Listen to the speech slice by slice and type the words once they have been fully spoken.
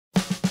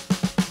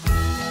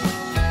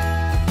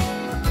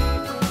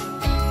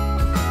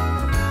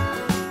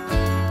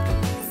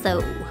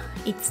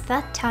it's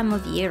that time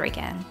of year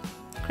again.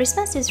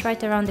 Christmas is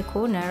right around the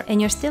corner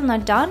and you're still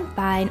not done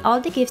buying all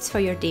the gifts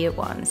for your dear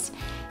ones.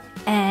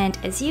 And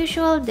as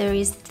usual, there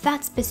is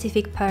that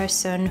specific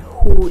person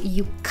who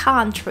you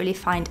can't really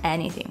find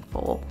anything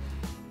for.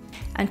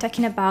 I'm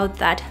talking about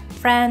that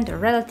friend or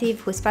relative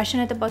who's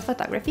passionate about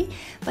photography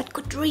but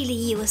could really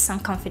use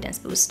some confidence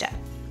booster.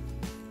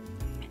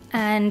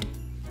 And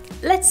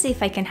let's see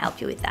if I can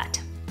help you with that.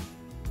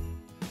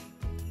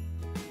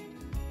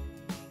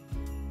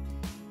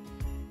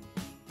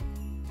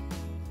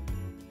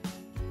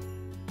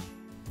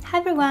 Hi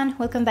everyone,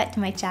 welcome back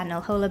to my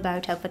channel all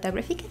about how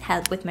photography can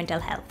help with mental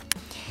health.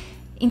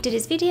 In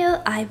today's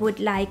video, I would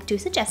like to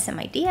suggest some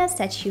ideas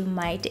that you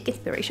might take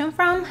inspiration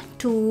from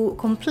to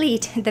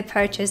complete the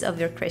purchase of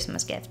your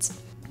Christmas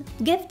gifts.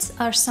 Gifts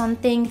are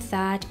something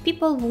that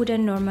people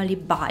wouldn't normally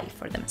buy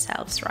for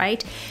themselves,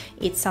 right?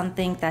 It's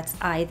something that's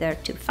either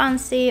too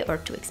fancy or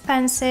too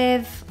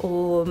expensive,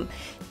 or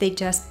they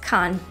just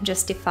can't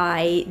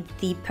justify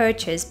the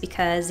purchase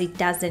because it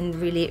doesn't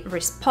really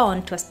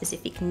respond to a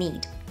specific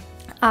need.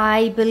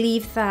 I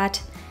believe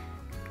that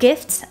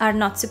gifts are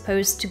not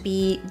supposed to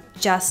be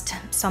just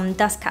some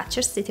dust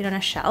catchers sitting on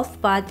a shelf,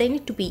 but they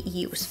need to be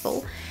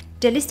useful.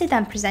 The list that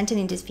I'm presenting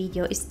in this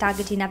video is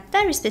targeting a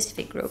very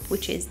specific group,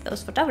 which is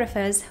those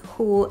photographers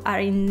who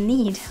are in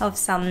need of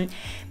some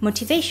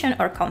motivation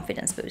or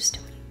confidence boost.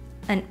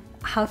 And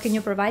how can you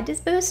provide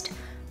this boost?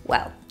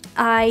 Well,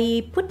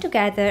 I put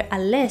together a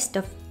list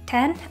of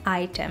 10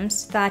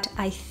 items that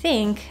I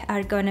think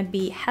are gonna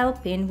be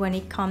helping when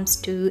it comes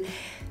to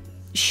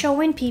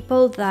showing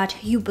people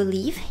that you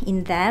believe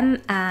in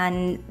them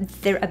and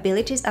their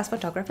abilities as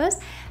photographers,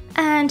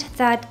 and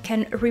that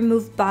can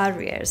remove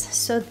barriers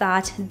so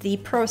that the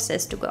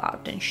process to go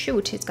out and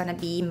shoot is gonna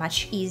be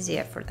much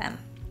easier for them.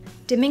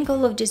 The main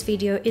goal of this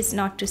video is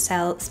not to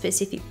sell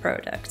specific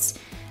products.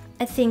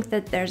 I think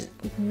that there's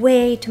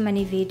way too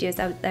many videos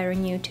out there on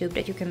YouTube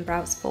that you can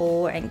browse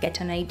for and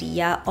get an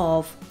idea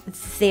of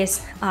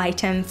this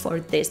item for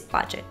this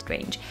budget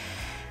range.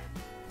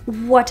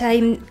 What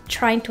I'm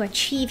trying to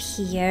achieve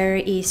here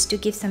is to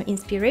give some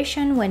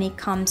inspiration when it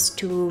comes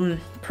to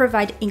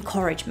provide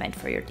encouragement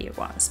for your dear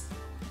ones.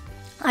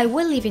 I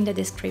will leave in the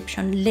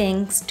description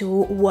links to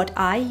what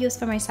I use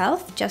for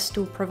myself, just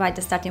to provide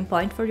the starting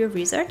point for your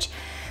research.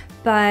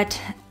 But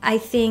I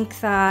think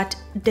that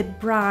the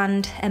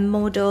brand and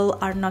model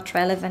are not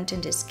relevant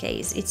in this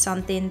case. It's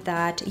something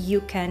that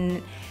you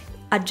can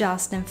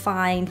adjust and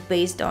find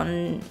based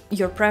on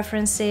your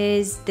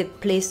preferences, the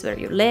place where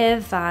you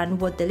live and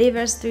what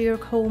delivers to your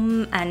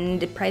home, and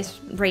the price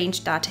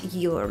range that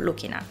you're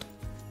looking at.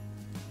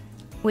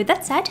 With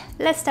that said,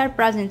 let's start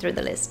browsing through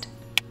the list.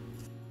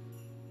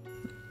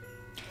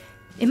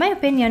 In my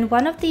opinion,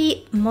 one of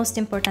the most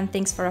important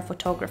things for a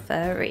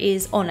photographer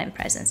is online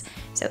presence.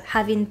 So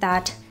having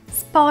that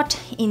spot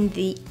in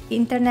the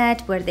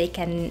internet where they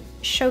can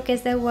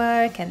showcase their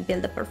work and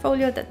build a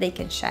portfolio that they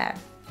can share.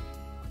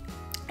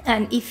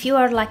 And if you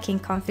are lacking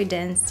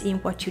confidence in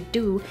what you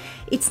do,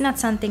 it's not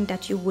something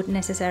that you would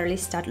necessarily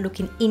start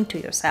looking into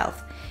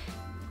yourself.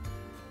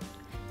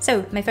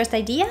 So my first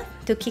idea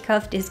to kick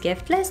off this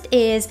gift list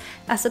is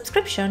a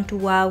subscription to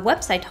a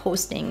website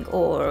hosting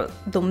or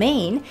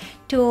domain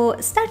to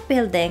start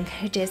building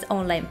this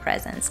online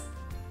presence.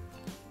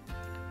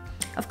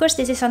 Of course,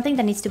 this is something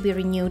that needs to be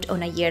renewed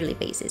on a yearly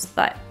basis,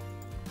 but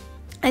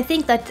I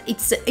think that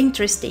it's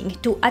interesting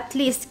to at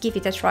least give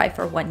it a try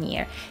for 1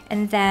 year,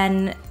 and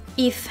then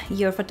if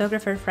your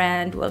photographer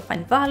friend will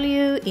find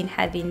value in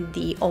having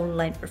the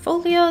online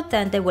portfolio,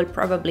 then they will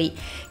probably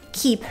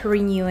keep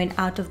renewing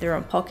out of their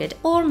own pocket,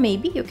 or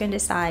maybe you can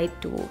decide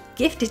to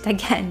gift it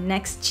again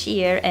next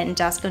year and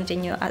just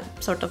continue a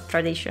sort of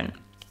tradition.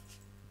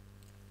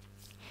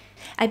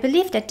 I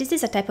believe that this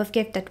is a type of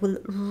gift that will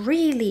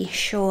really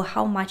show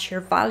how much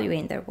you're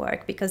valuing their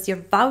work because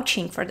you're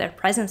vouching for their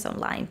presence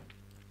online,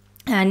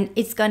 and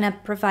it's gonna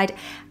provide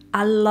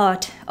a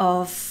lot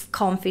of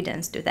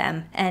confidence to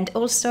them and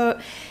also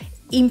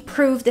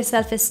improve the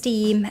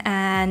self-esteem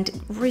and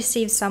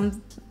receive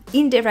some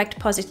indirect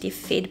positive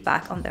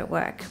feedback on their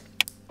work.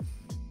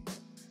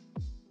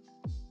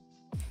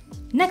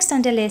 Next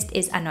on the list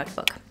is a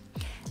notebook.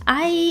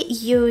 I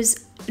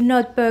use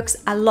notebooks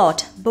a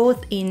lot,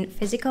 both in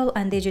physical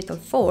and digital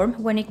form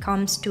when it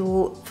comes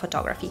to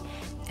photography.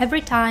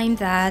 Every time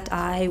that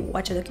I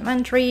watch a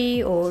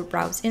documentary or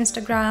browse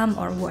Instagram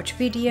or watch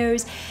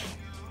videos,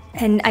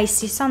 and I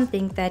see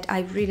something that I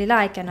really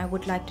like and I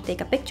would like to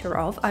take a picture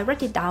of, I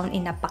write it down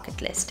in a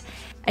bucket list.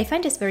 I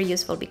find this very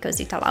useful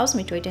because it allows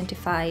me to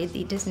identify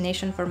the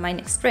destination for my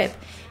next trip.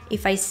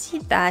 If I see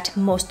that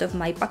most of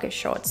my bucket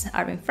shots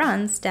are in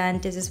France, then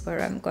this is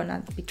where I'm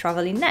gonna be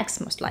traveling next,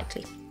 most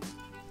likely.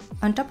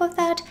 On top of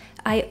that,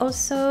 I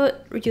also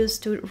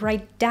used to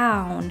write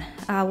down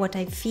what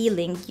I'm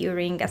feeling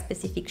during a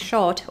specific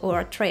shot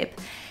or a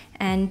trip.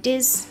 And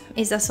this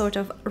is a sort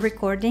of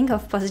recording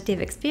of positive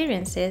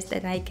experiences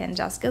that I can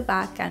just go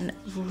back and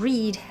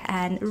read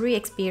and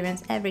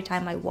re-experience every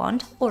time I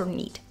want or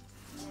need.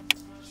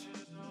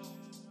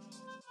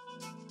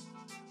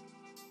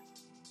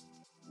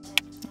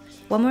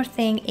 One more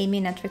thing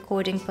aiming at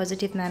recording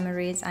positive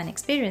memories and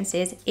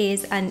experiences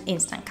is an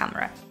instant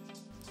camera.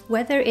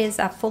 Whether it's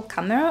a full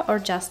camera or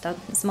just a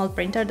small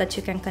printer that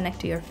you can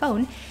connect to your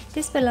phone,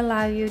 this will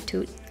allow you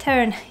to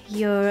turn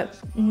your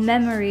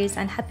memories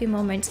and happy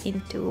moments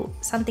into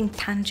something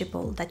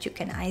tangible that you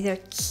can either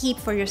keep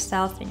for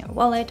yourself in your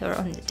wallet or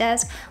on the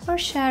desk, or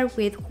share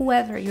with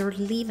whoever you're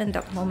leaving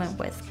that moment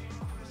with.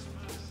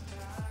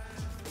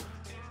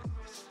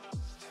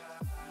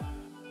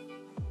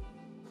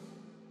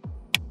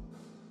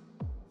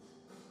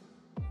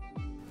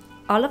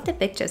 All of the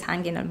pictures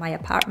hanging on my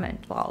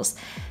apartment walls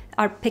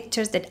are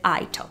pictures that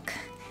I took,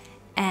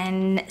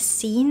 and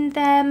seeing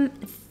them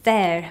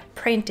there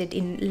printed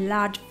in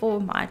large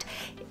format,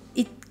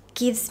 it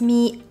gives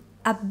me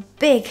a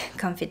big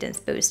confidence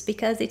boost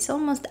because it's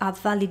almost a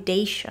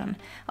validation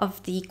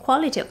of the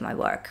quality of my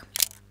work.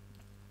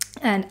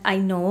 And I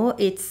know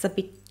it's a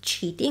bit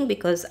cheating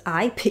because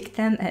I picked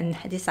them and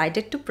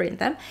decided to print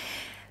them.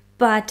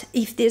 But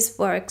if this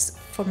works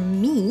for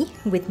me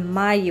with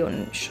my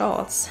own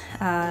shots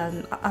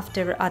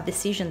after a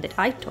decision that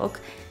I took,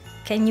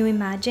 can you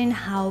imagine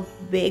how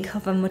big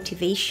of a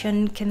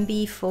motivation can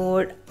be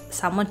for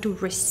someone to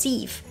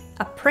receive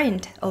a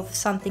print of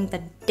something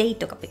that they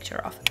took a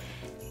picture of?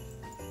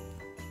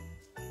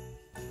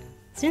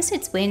 Since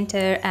it's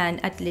winter,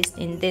 and at least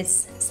in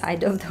this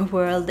side of the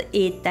world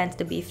it tends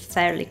to be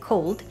fairly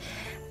cold,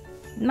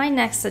 my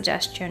next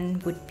suggestion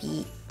would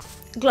be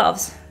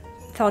gloves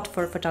thought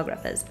for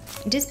photographers.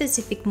 This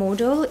specific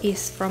model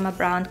is from a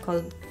brand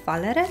called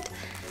Vero,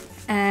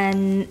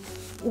 and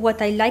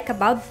what I like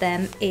about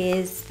them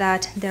is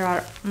that there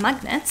are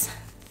magnets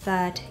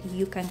that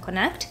you can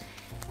connect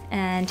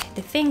and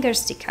the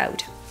fingers stick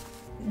out.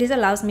 This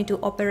allows me to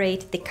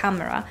operate the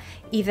camera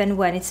even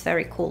when it's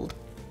very cold.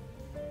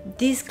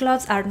 These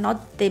gloves are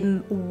not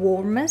the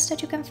warmest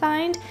that you can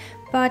find,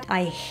 but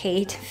I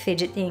hate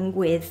fidgeting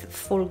with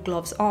full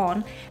gloves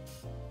on,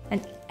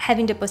 and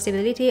having the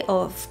possibility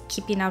of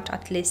keeping out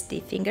at least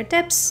the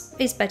fingertips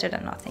is better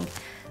than nothing.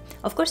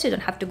 Of course, you don't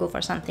have to go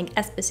for something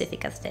as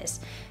specific as this.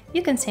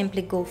 You can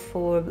simply go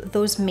for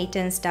those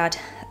mittens that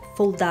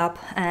fold up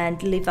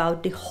and leave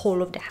out the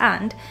whole of the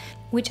hand.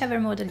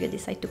 Whichever model you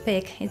decide to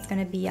pick, it's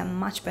going to be a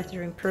much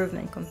better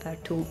improvement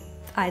compared to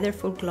either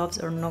full gloves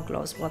or no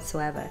gloves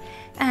whatsoever.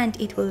 And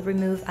it will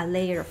remove a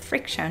layer of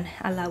friction,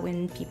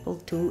 allowing people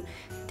to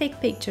take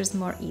pictures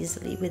more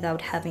easily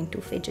without having to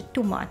fidget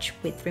too much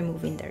with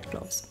removing their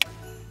gloves.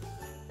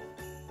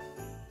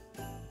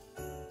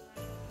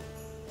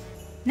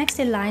 Next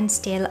in line,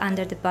 still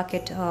under the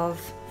bucket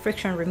of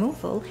friction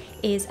removal,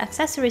 is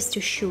accessories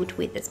to shoot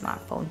with the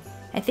smartphone.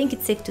 I think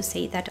it's safe to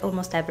say that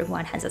almost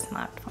everyone has a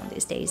smartphone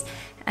these days,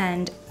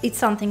 and it's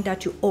something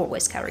that you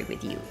always carry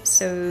with you,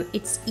 so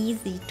it's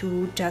easy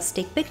to just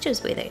take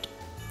pictures with it.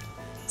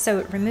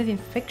 So removing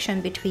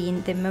friction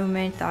between the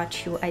moment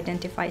that you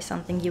identify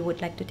something you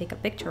would like to take a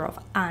picture of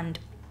and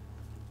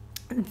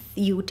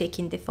you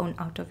taking the phone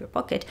out of your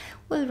pocket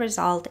will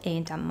result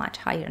in a much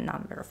higher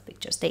number of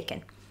pictures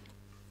taken.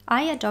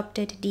 I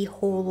adopted the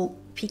whole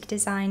Peak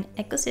Design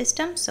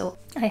ecosystem, so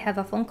I have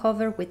a phone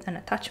cover with an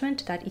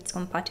attachment that it's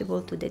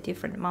compatible to the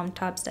different mount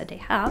tabs that they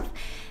have,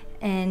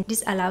 and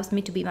this allows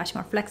me to be much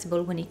more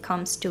flexible when it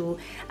comes to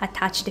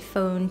attach the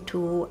phone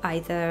to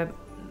either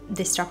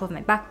the strap of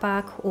my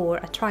backpack or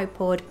a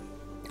tripod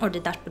or the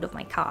dashboard of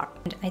my car.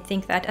 And I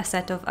think that a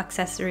set of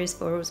accessories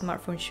for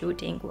smartphone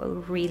shooting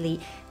will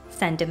really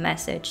send a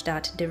message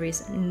that there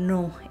is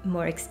no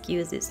more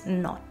excuses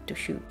not to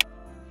shoot.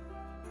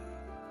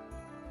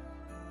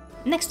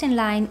 Next in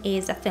line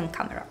is a film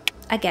camera.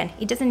 Again,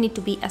 it doesn't need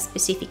to be a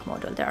specific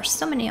model. There are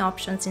so many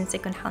options in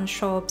secondhand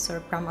shops or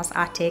grandma's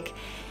attic.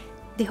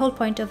 The whole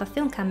point of a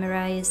film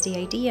camera is the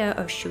idea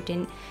of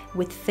shooting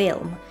with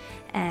film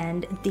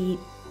and the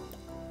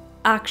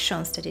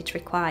actions that it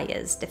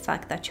requires, the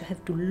fact that you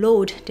have to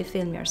load the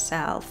film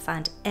yourself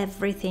and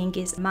everything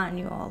is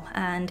manual,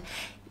 and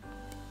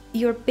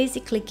you're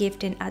basically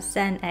given a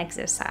Zen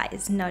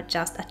exercise, not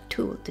just a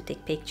tool to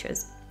take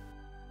pictures.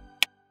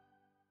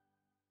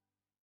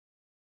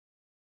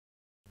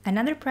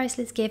 Another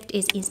priceless gift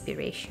is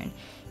inspiration.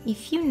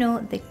 If you know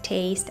the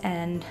taste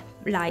and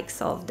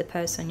likes of the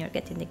person you're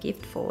getting the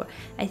gift for,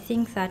 I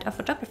think that a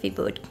photography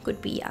book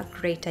could be a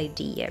great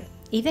idea.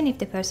 Even if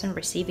the person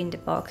receiving the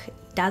book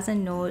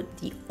doesn't know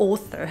the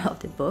author of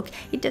the book,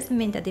 it doesn't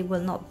mean that they will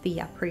not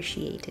be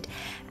appreciated.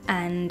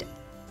 And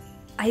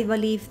I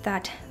believe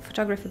that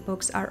photography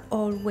books are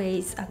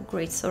always a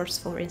great source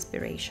for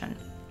inspiration.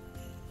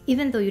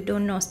 Even though you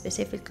don't know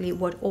specifically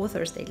what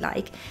authors they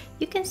like,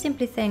 you can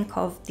simply think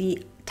of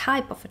the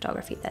type of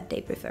photography that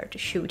they prefer to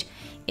shoot.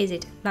 Is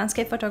it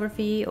landscape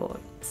photography or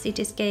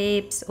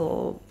cityscapes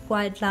or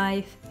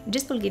wildlife?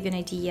 This will give you an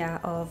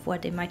idea of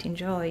what they might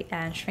enjoy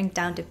and shrink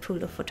down the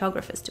pool of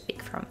photographers to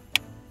pick from.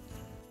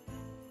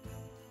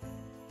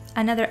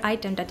 Another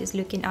item that is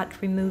looking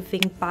at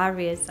removing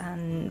barriers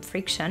and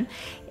friction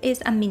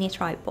is a mini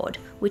tripod,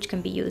 which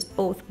can be used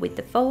both with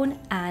the phone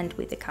and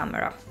with the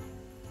camera.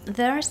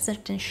 there are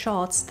certain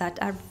shots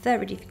that are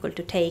very difficult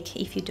to take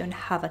if you don't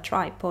have a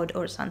tripod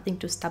or something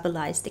to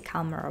stabilize the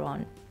camera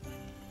on.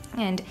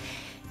 And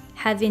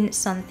having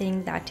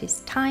something that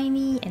is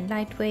tiny and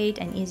lightweight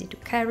and easy to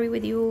carry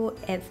with you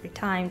every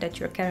time that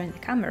you're carrying the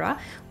camera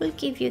will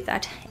give you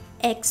that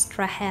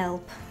extra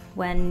help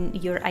when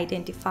you're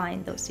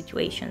identifying those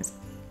situations.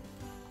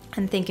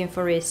 I'm thinking,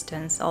 for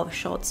instance, of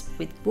shots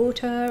with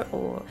water,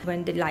 or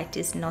when the light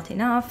is not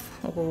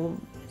enough, or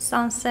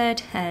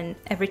sunset, and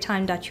every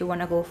time that you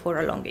want to go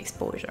for a long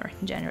exposure,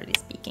 generally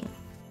speaking.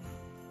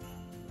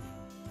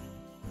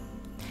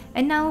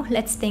 And now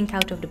let's think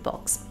out of the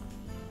box.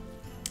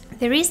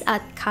 There is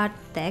a card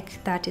deck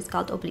that is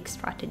called Oblique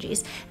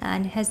Strategies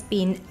and has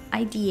been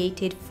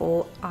ideated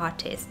for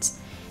artists.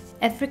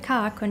 Every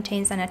card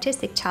contains an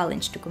artistic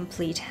challenge to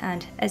complete,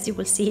 and as you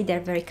will see, they're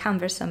very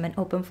cumbersome and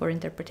open for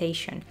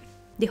interpretation.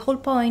 The whole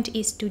point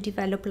is to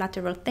develop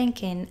lateral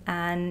thinking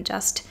and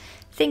just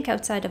think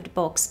outside of the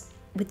box.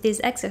 With this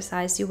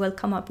exercise, you will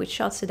come up with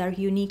shots that are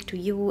unique to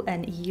you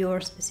and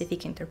your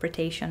specific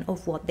interpretation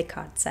of what the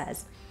card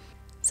says.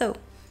 So,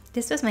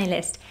 this was my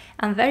list.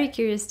 I'm very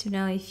curious to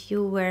know if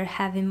you were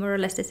having more or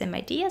less the same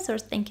ideas or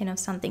thinking of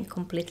something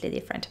completely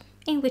different.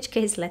 In which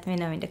case, let me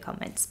know in the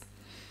comments.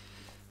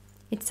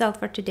 It's all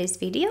for today's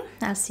video.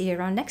 I'll see you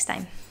around next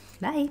time.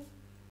 Bye!